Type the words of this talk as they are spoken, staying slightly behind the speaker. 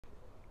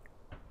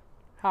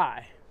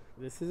Hi,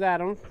 this is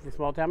Adam from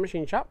Small Town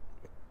Machine Shop.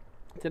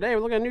 Today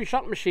we're looking at a new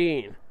shop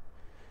machine.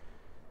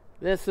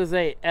 This is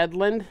a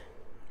Edlund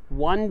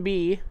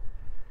 1B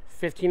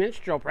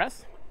 15-inch drill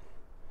press.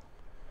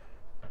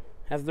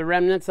 Has the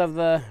remnants of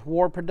the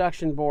war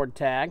production board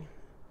tag.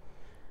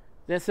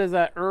 This is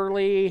a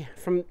early,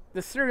 from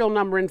the serial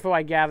number info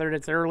I gathered,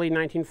 it's early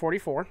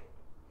 1944.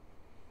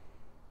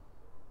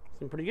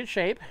 It's in pretty good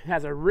shape. It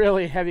has a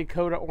really heavy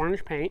coat of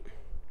orange paint.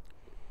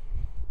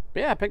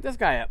 But yeah, pick this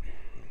guy up.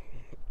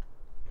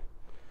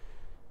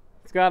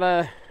 It's got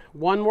a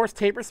 1 Morse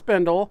taper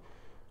spindle.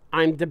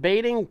 I'm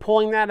debating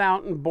pulling that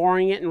out and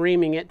boring it and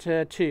reaming it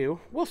to 2.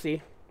 We'll see.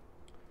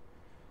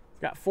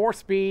 It's got 4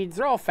 speeds.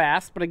 They're all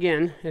fast, but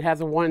again, it has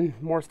a 1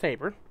 Morse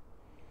taper.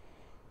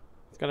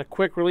 It's got a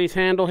quick release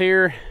handle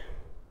here.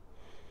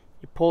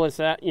 You pull this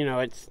out, you know,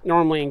 it's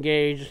normally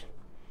engaged.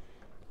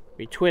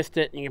 You twist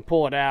it and you can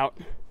pull it out.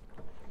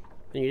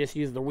 Then you just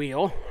use the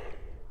wheel.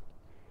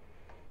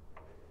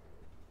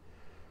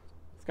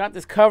 It's got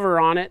this cover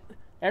on it.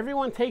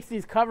 Everyone takes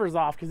these covers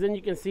off because then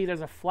you can see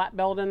there's a flat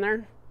belt in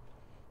there.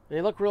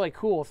 They look really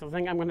cool, so I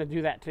think I'm going to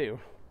do that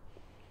too.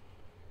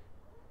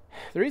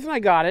 The reason I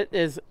got it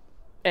is,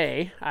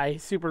 A, I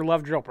super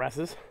love drill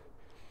presses.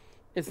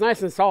 It's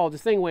nice and solid.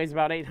 This thing weighs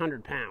about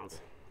 800 pounds.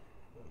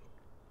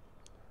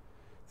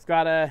 It's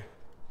got a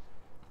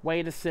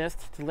weight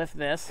assist to lift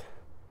this.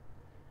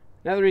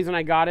 Another reason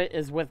I got it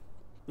is with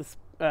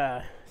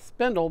the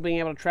spindle being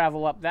able to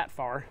travel up that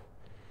far.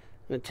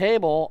 The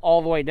table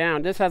all the way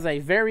down. This has a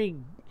very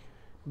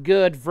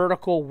good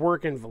vertical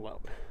work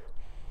envelope.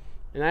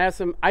 And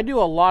I do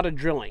a lot of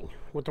drilling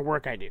with the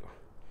work I do.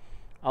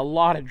 A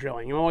lot of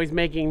drilling. I'm always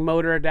making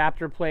motor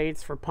adapter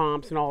plates for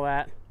pumps and all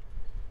that.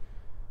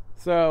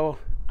 So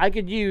I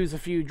could use a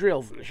few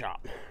drills in the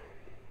shop.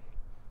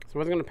 So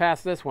we're going to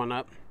pass this one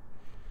up.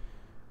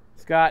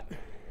 It's got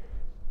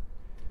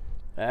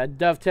a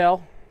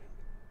dovetail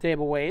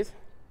table ways.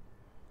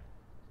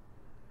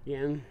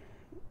 Again,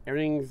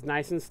 everything's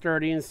nice and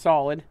sturdy and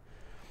solid.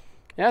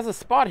 It has a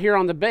spot here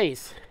on the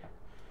base.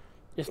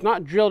 It's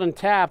not drilled and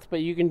tapped,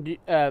 but you can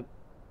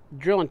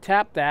drill and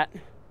tap that.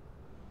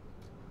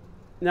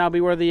 And that'll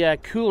be where the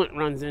coolant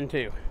runs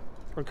into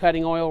for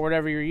cutting oil or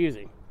whatever you're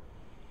using.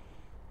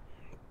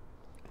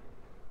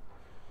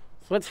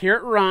 So let's hear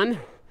it run.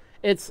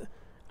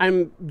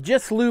 I'm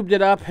just lubed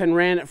it up and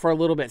ran it for a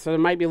little bit, so there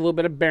might be a little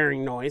bit of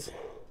bearing noise.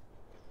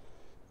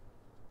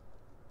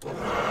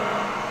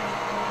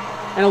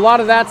 And a lot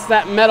of that's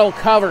that metal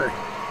cover.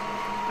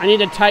 I need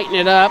to tighten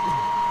it up.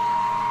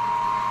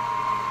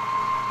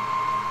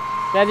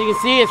 As you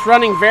can see, it's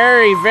running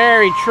very,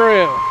 very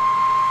true.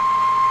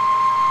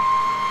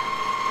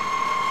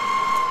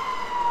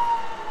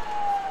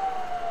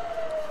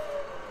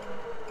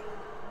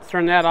 Let's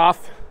turn that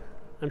off.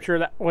 I'm sure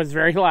that was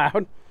very loud.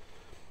 But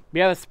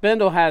yeah, the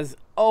spindle has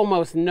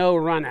almost no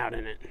run out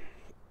in it.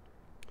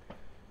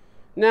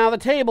 Now, the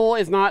table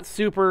is not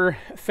super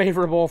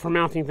favorable for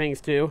mounting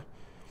things to.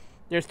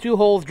 There's 2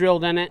 holes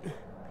drilled in it.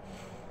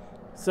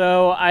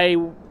 So I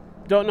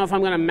don't know if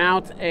I'm going to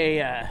mount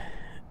a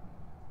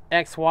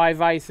XY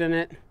vise in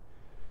it.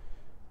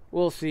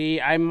 We'll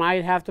see. I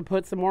might have to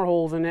put some more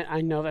holes in it.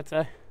 I know that's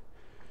a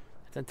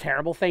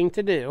terrible thing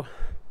to do,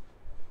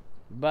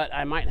 but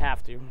I might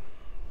have to.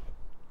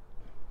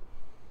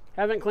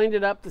 Haven't cleaned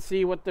it up to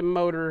see what the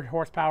motor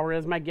horsepower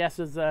is. My guess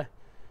is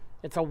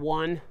it's a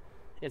 1.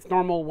 It's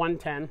normal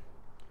 110.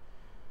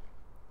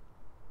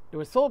 It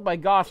was sold by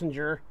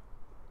Gossinger.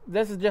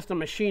 This is just a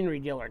machinery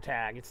dealer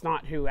tag. It's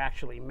not who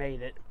actually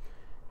made it.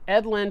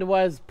 Edlund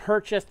was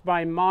purchased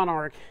by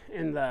Monarch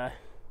in the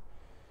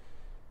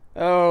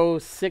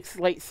late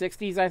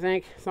 60s, I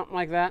think, something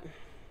like that.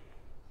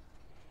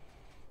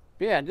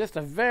 But yeah, just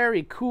a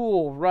very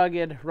cool,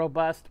 rugged,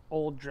 robust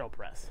old drill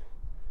press.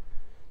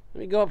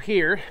 Let me go up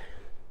here,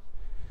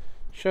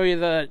 show you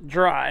the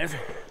drive.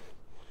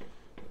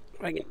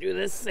 If I can do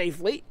this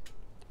safely.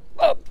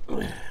 Oh.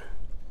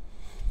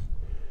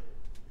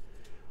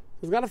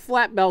 It's got a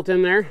flat belt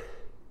in there.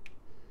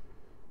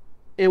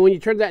 And when you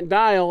turn that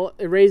dial,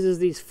 it raises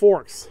these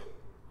forks.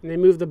 And they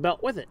move the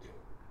belt with it.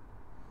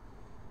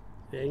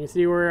 And you can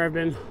see where I've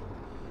been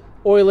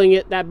oiling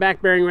it. That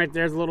back bearing right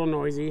there is a little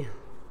noisy.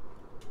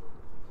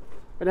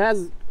 But it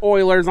has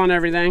oilers on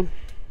everything.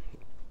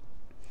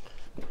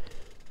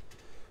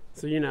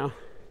 So, you know,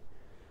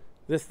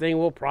 this thing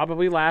will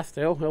probably last.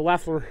 It'll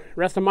last for the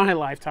rest of my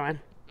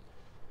lifetime.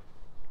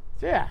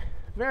 So yeah,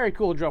 very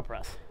cool drill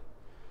press.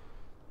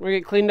 We're going to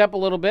get cleaned up a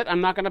little bit.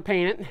 I'm not going to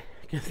paint it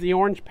because the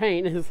orange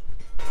paint is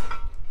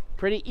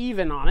pretty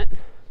even on it.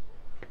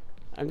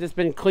 I've just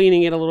been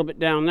cleaning it a little bit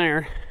down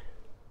there.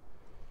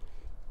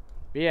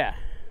 But yeah.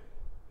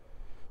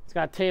 It's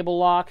got table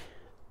lock,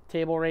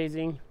 table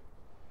raising.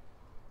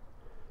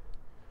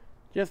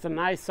 Just a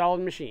nice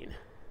solid machine.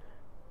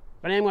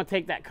 But I am going to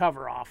take that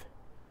cover off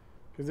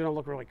because it'll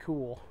look really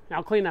cool.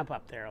 I'll clean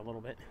up there a little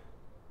bit.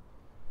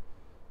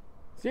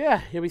 So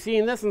yeah, you'll be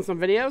seeing this in some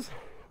videos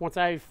once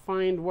I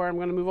find where I'm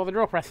going to move all the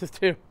drill presses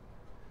to.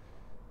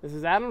 This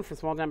is Adam from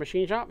Small Town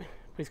Machine Shop.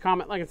 Please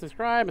comment, like, and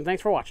subscribe, and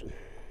thanks for watching.